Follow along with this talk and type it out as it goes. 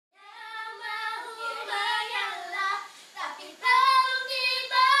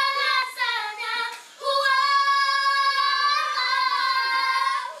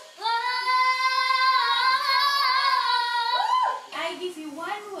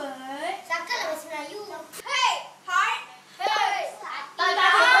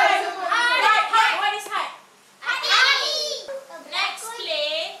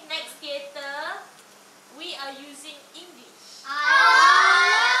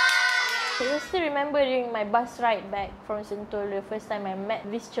I still remember during my bus ride back from Sentul, the first time I met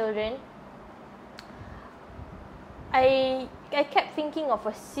these children, I kept thinking of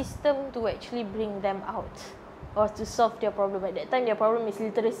a system to actually bring them out or to solve their problem. At that time, their problem is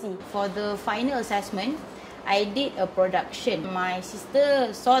literacy. For the final assessment, I did a production. My sister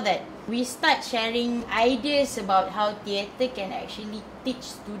saw that we start sharing ideas about how theatre can actually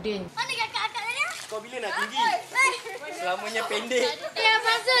teach students. Mana kakak-kakak tadi? Kau bila nak tinggi? Selamanya pendek. Ya,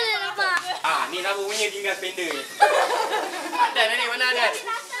 pasal dah nampak. Ni nama punya tinggal pendek. Adan ni, mana Adan?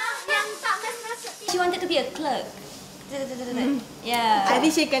 Yang tak masuk. She wanted to be a clerk. Yeah. I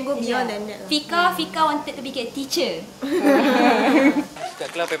think she can go beyond than that. Fika wanted to be a teacher. Kat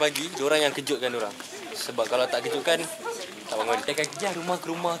kelas pagi, diorang yang kejutkan diorang. Sebab kalau tak kejutkan, tak bangun. Dia akan kerja rumah ke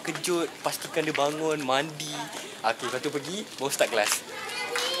rumah, kejut, pastikan dia bangun, mandi. Okey, lepas tu pergi, baru start kelas.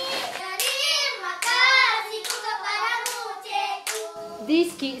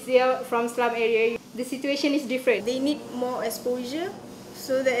 These kids, they are from slum area. The situation is different. They need more exposure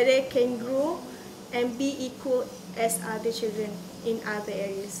so that they can grow and be equal as other children in other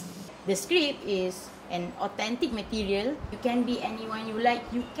areas. The script is an authentic material. You can be anyone you like.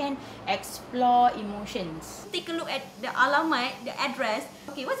 You can explore emotions. Take a look at the alamat, the address.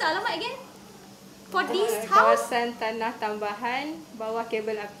 Okay, what's the alamat again? For this house? Kawasan tanah tambahan, bawah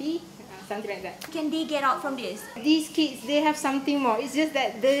kabel api, something like that. Can they get out from this? These kids, they have something more. It's just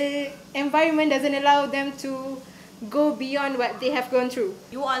that the environment doesn't allow them to go beyond what they have gone through.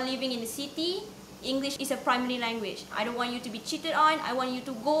 You are living in the city. English is a primary language. I don't want you to be cheated on. I want you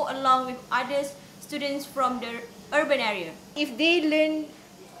to go along with other students from the urban area. If they learn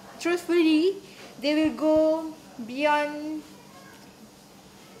truthfully, they will go beyond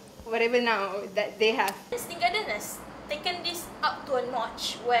whatever now that they have. Sting Garden has taken this up to a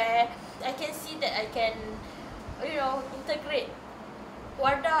notch where I can see that I can, integrate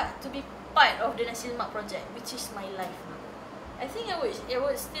Wardah to be part of the Nasi Lemak Project, which is my life. I think I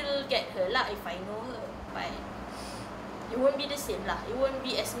would still get her lah if I know her, but it won't be the same lah. It won't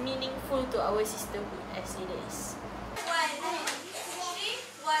be as meaningful to our sisterhood as it is.